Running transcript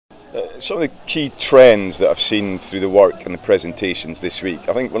Some of the key trends that I've seen through the work and the presentations this week,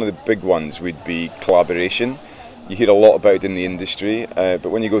 I think one of the big ones would be collaboration. You hear a lot about it in the industry, but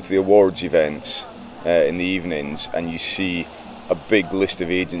when you go to the awards events in the evenings and you see a big list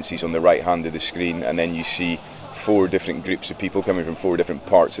of agencies on the right hand of the screen, and then you see 4 different groups of people coming from 4 different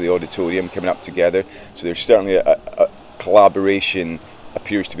parts of the auditorium coming up together, so there's certainly a collaboration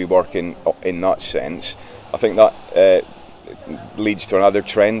appears to be working in that sense. I think that leads to another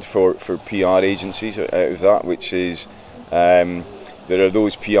trend for PR agencies out of that, which is there are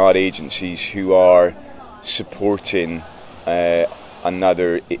those PR agencies who are supporting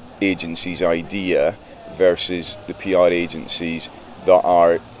another agency's idea versus the PR agencies that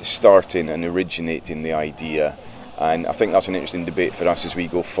are starting and originating the idea. And I think that's an interesting debate for us as we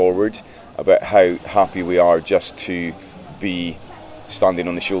go forward about how happy we are just to be standing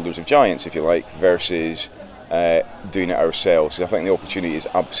on the shoulders of giants, if you like, versus doing it ourselves. I think the opportunity is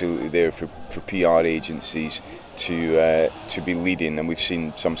absolutely there for PR agencies to be leading, and we've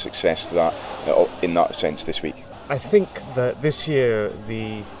seen some success to that in that sense this week. I think that this year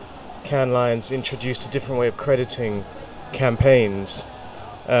the Cannes Lions introduced a different way of crediting campaigns,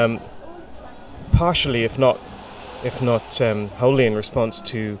 partially, if not wholly, in response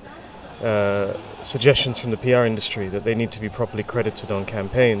to suggestions from the PR industry that they need to be properly credited on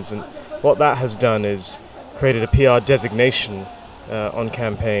campaigns. And what that has done is created a PR designation on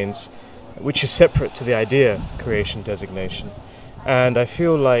campaigns, which is separate to the idea creation designation. And I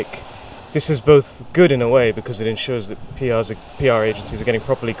feel like this is both good in a way because it ensures that PR agencies are getting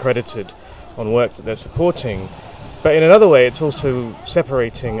properly credited on work that they're supporting. But in another way, it's also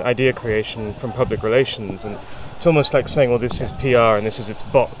separating idea creation from public relations. And it's almost like saying, well, this is PR and this is its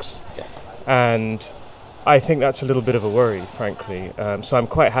box. And I think that's a little bit of a worry, frankly. So I'm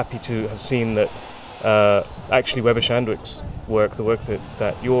quite happy to have seen that actually Weber Shandwick's work, the work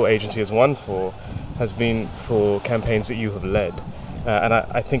that your agency has won for, has been for campaigns that you have led. And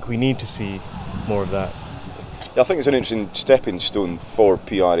I think we need to see more of that. Yeah, I think it's an interesting stepping stone for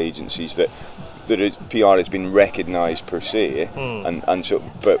PR agencies that PR has been recognised per se, and so,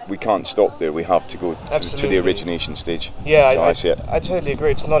 but we can't stop there. We have to go to the origination stage. Yeah, so I see it. I totally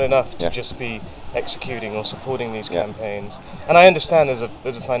agree. It's not enough to just be executing or supporting these campaigns. And I understand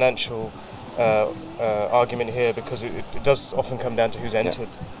there's a financial argument here because it does often come down to who's entered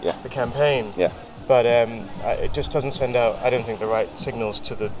the campaign. Yeah. But it just doesn't send out, I don't think, the right signals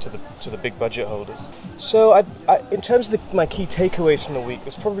to the big budget holders. So in terms of my key takeaways from the week,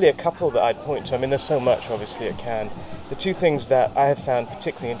 there's probably a couple that I'd point to. I mean, there's so much, obviously, at Cannes. The 2 things that I have found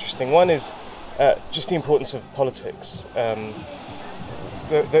particularly interesting. One is just the importance of politics.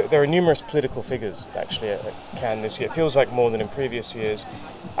 There are numerous political figures, actually, at Cannes this year. It feels like more than in previous years.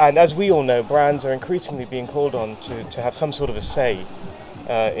 And as we all know, brands are increasingly being called on to have some sort of a say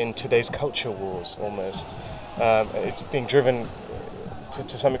in today's culture wars, almost. It's being driven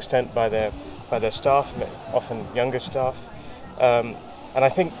to some extent by their staff, often younger staff. And I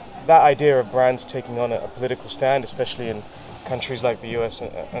think that idea of brands taking on a political stand, especially in countries like the US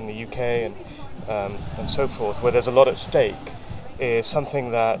and the UK and so forth, where there's a lot at stake, is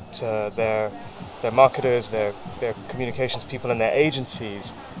something that their marketers, their communications people and their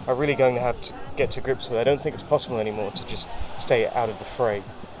agencies are really going to have to get to grips with. I don't think it's possible anymore to just stay out of the fray.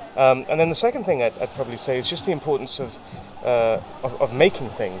 And then the second thing I'd probably say is just the importance of making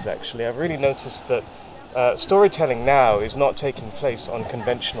things, actually. I've really noticed that storytelling now is not taking place on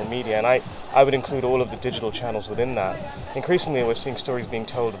conventional media, and I would include all of the digital channels within that. Increasingly we're seeing stories being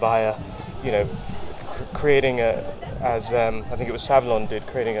told via, creating as I think it was Savlon did,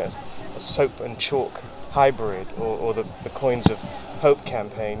 creating a soap and chalk hybrid, or the Coins of Hope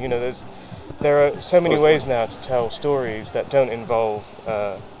campaign. There are so many ways now to tell stories that don't involve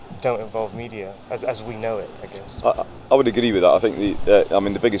media as we know it, I guess. I would agree with that. I think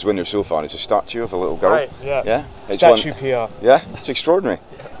the biggest winner so far is a statue of a little girl. Right, yeah. Yeah? Statue PR. Yeah, it's extraordinary.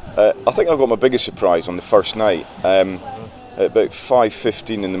 I think I got my biggest surprise on the first night. At about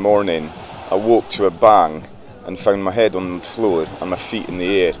 5:15 in the morning, I woke to a bang and found my head on the floor and my feet in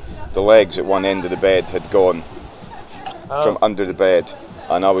the air. The legs at one end of the bed had gone from under the bed,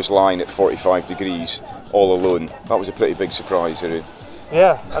 and I was lying at 45 degrees all alone. That was a pretty big surprise, Arun.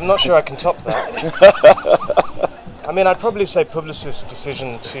 Yeah, I'm not sure I can top that. I mean, I'd probably say Publicis'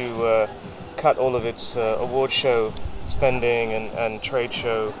 decision to cut all of its award show spending and trade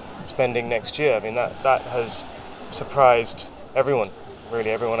show spending next year. I mean, that has surprised everyone,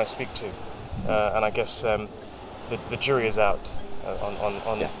 really, everyone I speak to. And I guess the jury is out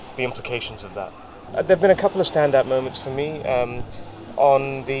on the implications of that. There have been a couple of standout moments for me.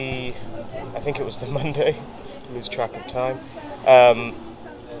 On I think it was the Monday, lose track of time.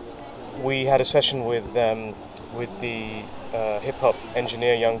 we had a session with the hip hop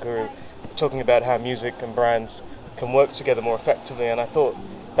engineer Young Guru, talking about how music and brands can work together more effectively, and I thought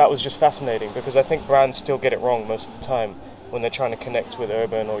that was just fascinating, because I think brands still get it wrong most of the time when they're trying to connect with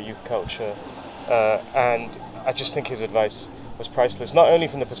urban or youth culture, and I just think his advice was priceless, not only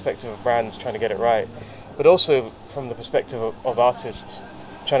from the perspective of brands trying to get it right, but also from the perspective of artists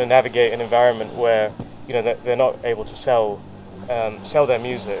trying to navigate an environment where, you know, they're not able to sell their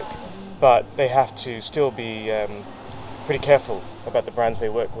music, but they have to still be pretty careful about the brands they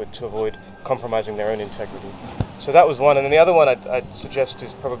work with to avoid compromising their own integrity. So that was one, and then the other one I'd suggest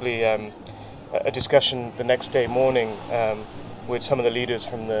is probably a discussion the next day morning with some of the leaders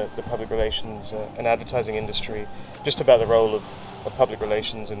from the public relations and advertising industry, just about the role of public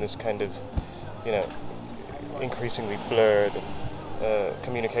relations in this kind of, you know, increasingly blurred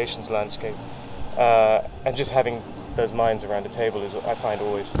communications landscape, and just having those minds around a table is, I find,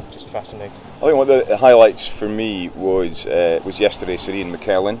 always just fascinating. I think one of the highlights for me was yesterday, Sir Ian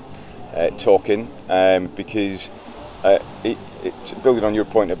McKellen talking, because building on your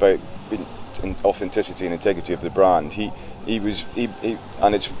point about authenticity and integrity of the brand, he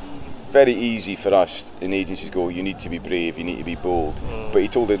and it's very easy for us in agencies to go, you need to be brave, you need to be bold, but he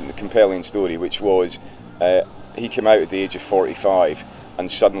told a compelling story, which was he came out at the age of 45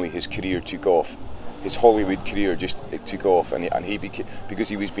 and suddenly his career took off. His Hollywood career it took off, and he became, because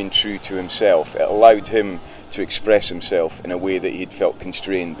he was being true to himself, it allowed him to express himself in a way that he'd felt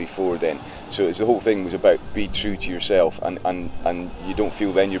constrained before then. So the whole thing was about be true to yourself, and you don't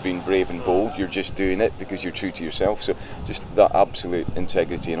feel then you're being brave and bold, you're just doing it because you're true to yourself. So just that absolute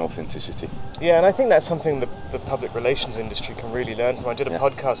integrity and authenticity. Yeah, and I think that's something the public relations industry can really learn from. I did a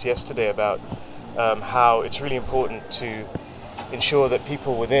podcast yesterday about how it's really important to ensure that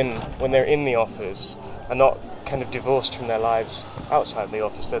people when they're in the office, are not kind of divorced from their lives outside the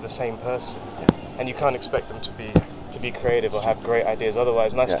office. They're the same person, and you can't expect them to be creative or have great ideas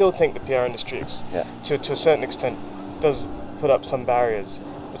otherwise. And I still think the PR industry, to a certain extent, does put up some barriers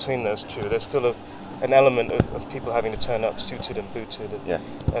between those two. There's still an element of people having to turn up suited and booted,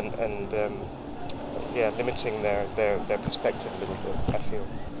 and limiting their perspective a little bit, I feel.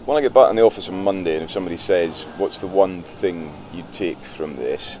 When I get back in the office on Monday, and if somebody says, what's the one thing you'd take from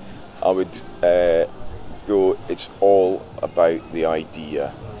this, I would go, it's all about the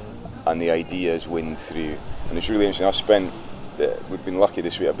idea, and the ideas win through. And it's really interesting. We've been lucky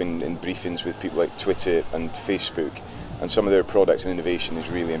this week, I've been in briefings with people like Twitter and Facebook, and some of their products and innovation is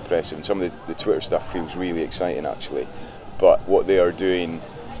really impressive, and some of the Twitter stuff feels really exciting actually. But what they are doing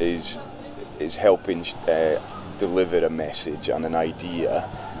is helping deliver a message and an idea.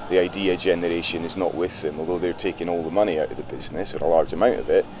 The idea generation is not with them, although they're taking all the money out of the business, or a large amount of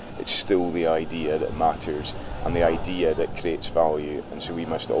it. It's still the idea that matters, and the idea that creates value, and so we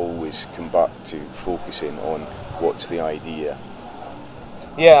must always come back to focusing on what's the idea.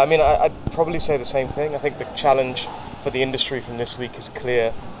 Yeah, I mean, I'd probably say the same thing. I think the challenge for the industry from this week is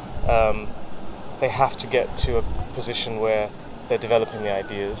clear. They have to get to a position where they're developing the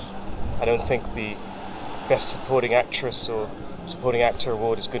ideas. I don't think the best supporting actress or supporting actor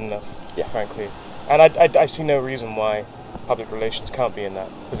award is good enough, frankly. And I see no reason why public relations can't be in that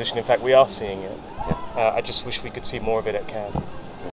position. In fact, we are seeing it. I just wish we could see more of it at Cannes.